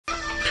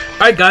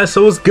Alright guys,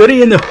 so it's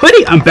Goody in the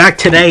hoodie. I'm back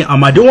today.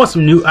 I do have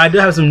some new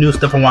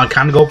stuff I want to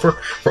kind of go for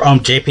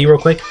JP real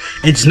quick.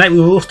 And tonight we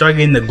will start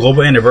getting the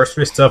global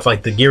anniversary stuff,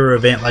 like the gear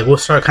event. Like we'll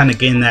start kind of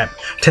getting that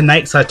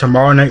tonight /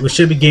 tomorrow night. We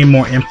should be getting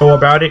more info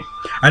about it.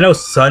 I know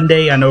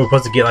Sunday, we're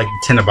supposed to get like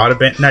the Tanabata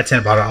event, not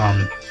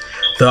Tanabata,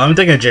 so I'm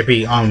thinking of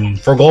JP,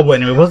 for global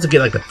anyway, we're supposed to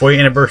get like the 40th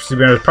anniversary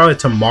event, probably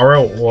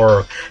tomorrow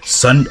or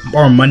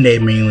Monday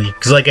mainly,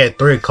 because like at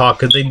 3 o'clock,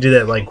 because they did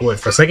that like what,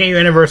 for 2nd year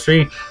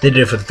anniversary, they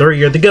did it for the 3rd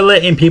year, they gotta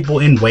let in people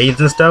in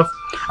waves and stuff.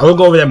 I will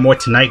go over that more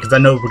tonight, because I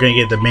know we're gonna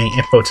get the main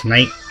info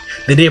tonight.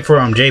 They did it for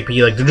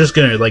JP, like they're just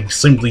gonna like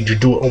simply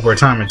do it over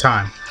time and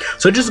time.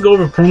 So just go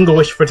over Porunga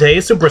wish for today.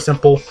 It's super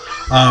simple.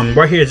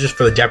 Right here is just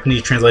for the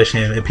Japanese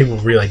translation, and people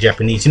really like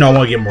Japanese. I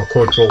want to get more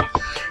cultural,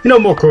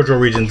 more cultural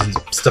regions and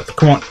stuff.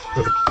 Come on,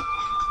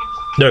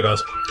 there it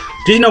goes.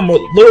 Just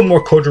little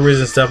more cultural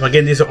regions and stuff.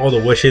 Again, these are all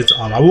the wishes.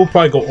 I will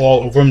probably go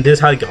all over them. This is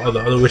how to get all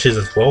the other wishes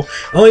as well.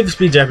 I only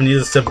speak Japanese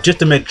and stuff just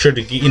to make sure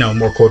to get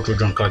more cultural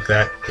junk like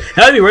that. And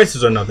that'd be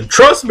racist or nothing.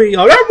 Trust me,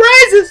 I'm not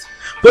racist.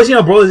 Plus,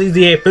 Brothers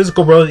EZA,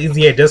 physical Brothers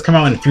EZA does come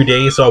out in a few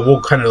days, so I will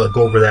kind of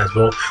go over that as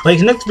well. Like,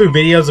 the next few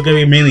videos are going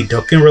to be mainly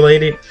Dokkan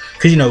related,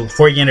 because,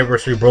 40th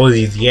anniversary Brothers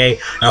EZA, and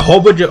a whole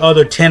bunch of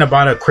other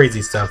Tanabata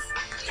crazy stuff,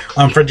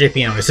 for JP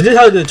anyway. So this is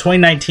how the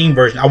 2019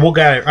 version.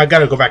 I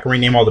gotta go back and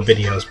rename all the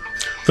videos.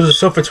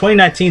 So for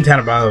 2019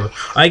 Tanabata,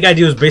 all you gotta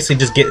do is basically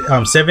just get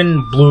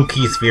 7 blue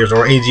key spheres,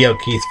 or AGL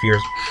key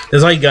spheres.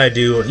 That's all you gotta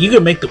do. You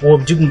can make the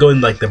orbs, you can go in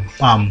like the,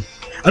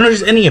 I don't know,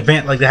 just any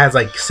event like that has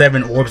like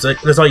 7 orbs.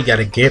 Like, that's all you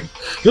gotta get.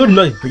 You can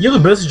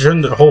basically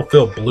turn the whole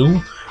field blue.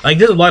 Like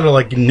there's a lot of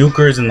like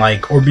nukers and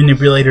like orb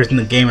manipulators in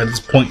the game at this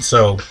point,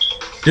 so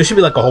there should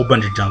be like a whole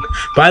bunch of junk.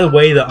 By the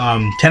way, the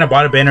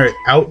Tanabata banner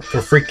out for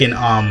freaking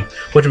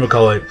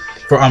whatchamacallit,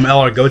 for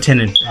LR Goten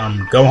and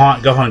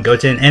Gohan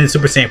Goten, and the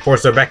Super Saiyan 4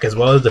 are back as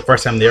well. As the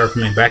first time they are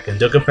coming back in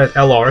Dokkan Fest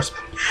LRs.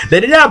 They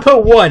did not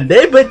put 1,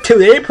 they put 2,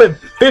 they put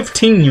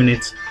 15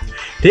 units.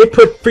 They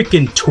put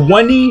freaking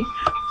 20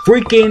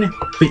 freaking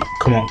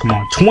come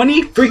on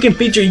 20 freaking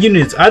feature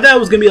units. I thought it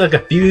was gonna be like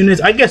a few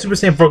units. I guess Super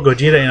Saiyan 4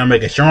 Gogeta and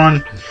Omega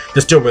Shenron,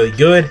 they're still really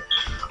good,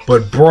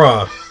 but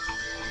bruh,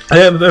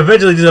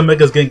 eventually this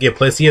Omega's gonna get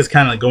placed. He is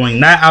kind of going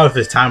not out of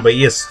his time, but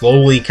he is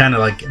slowly kind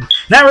of like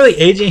not really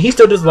aging. He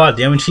still does a lot of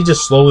damage. He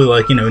just slowly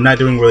like not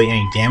doing really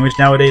any damage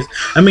nowadays.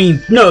 I mean,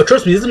 no,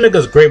 trust me, this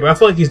Omega's great, but I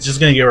feel like he's just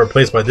gonna get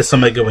replaced by this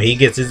Omega when he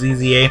gets his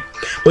EZA.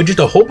 But just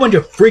a whole bunch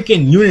of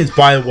freaking units,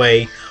 by the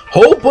way.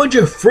 Whole bunch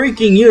of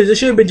freaking units. It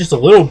should have been just a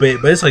little bit,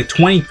 but it's like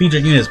 20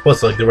 featured units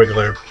plus like the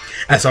regular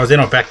SRs. They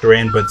don't factor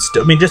in, but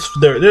still, I mean, just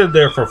they're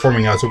there for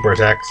forming out super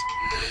attacks.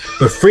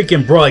 But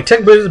freaking bro, like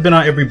Tech Blizzard has been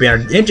on every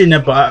banner. Engine,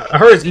 but I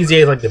heard his EZA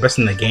is like the best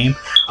in the game.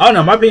 I don't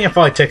know. In my opinion, I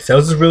feel like Tech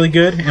Cells is really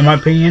good. In my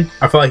opinion,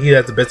 I feel like he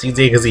has the best EZA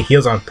because he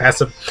heals on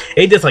passive.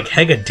 It does like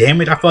hecka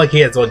damage. I feel like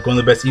he has like one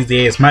of the best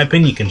EZAs. My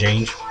opinion can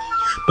change,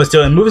 but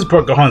still, in movie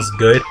support, Gohan's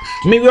good.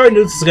 I mean, we already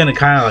knew this was gonna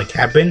kind of like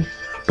happen.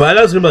 But I thought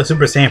it was gonna be like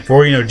Super Saiyan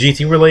 4,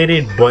 GT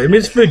related. But I mean,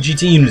 there's a few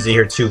GT units in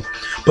here too.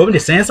 But I'm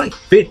just saying, it's like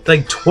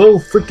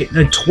 12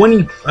 freaking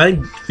 20, I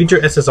think, feature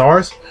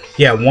SSRs.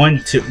 Yeah,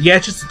 1, 2. Yeah,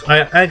 it's just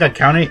I got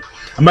counted.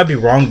 I might be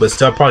wrong, but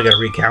still, I probably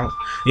gotta recount.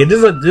 Yeah,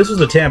 this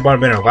was a Tanabata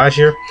banner last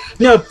year.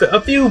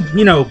 A few,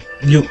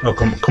 oh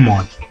come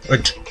on,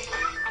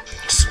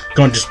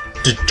 just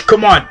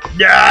come on,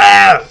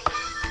 yeah.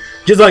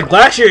 Just like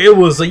last year, it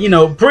was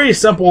pretty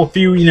simple. A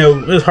few,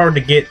 it was hard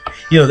to get,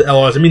 the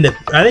LRs. I mean,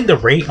 I think the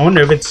rate. I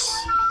wonder if it's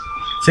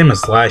same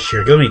as last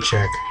year. Let me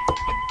check.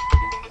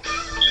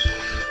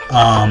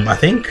 I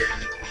think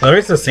the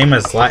rate's the same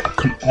as last.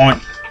 Come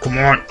on,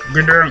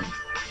 get down.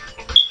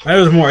 I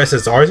know there's more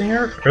SSRs in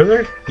here. Are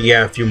there?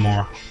 Yeah, a few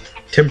more.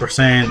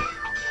 10%.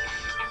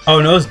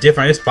 Oh no, it's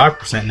different. It's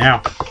 5%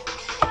 now.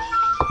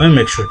 Let me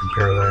make sure I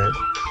compare that.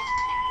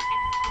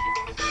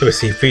 Let's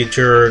see,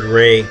 featured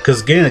rate,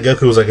 because getting the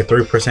Goku was like a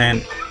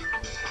 3%.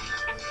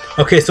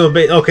 Okay, so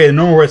the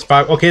normal rate's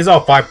 5. Okay, it's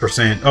all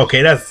 5%. Okay,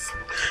 it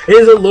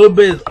is a little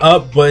bit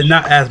up, but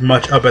not as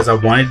much up as I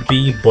wanted to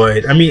be.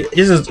 But I mean,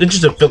 it's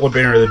just a filler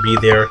banner to be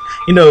there.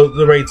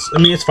 The rates. I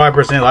mean, it's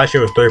 5%. Last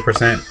year was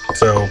 3%.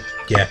 So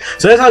yeah.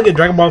 So that's how I get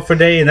Dragon Ball for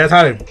today, and that's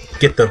how to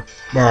get the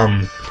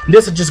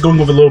This is just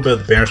going over a little bit of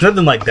the banners.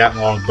 Nothing like that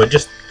long, but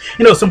just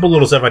simple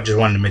little stuff I just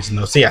wanted to mention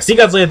though. So yeah, see you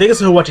guys later. Thank you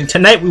so much for watching.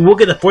 Tonight we will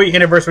get the 40th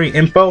anniversary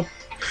info.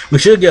 We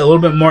should get a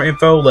little bit more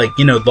info, like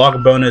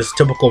log bonus,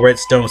 typical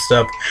redstone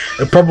stuff,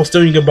 a purple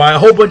stone you can buy, a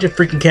whole bunch of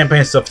freaking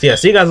campaign stuff. So yeah,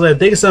 see you guys later.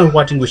 Thank you so much for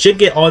watching. We should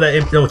get all that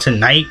info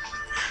tonight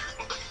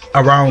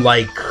around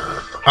like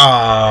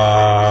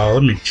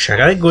let me check.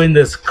 I think when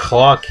this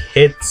clock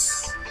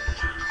hits,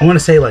 I want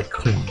to say like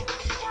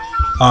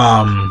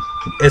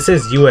it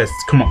says US.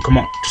 Come on,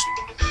 just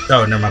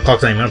oh never mind,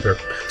 clock's not even up here.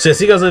 So yeah,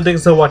 see you guys later. Thank you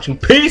so much for watching.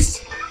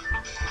 Peace.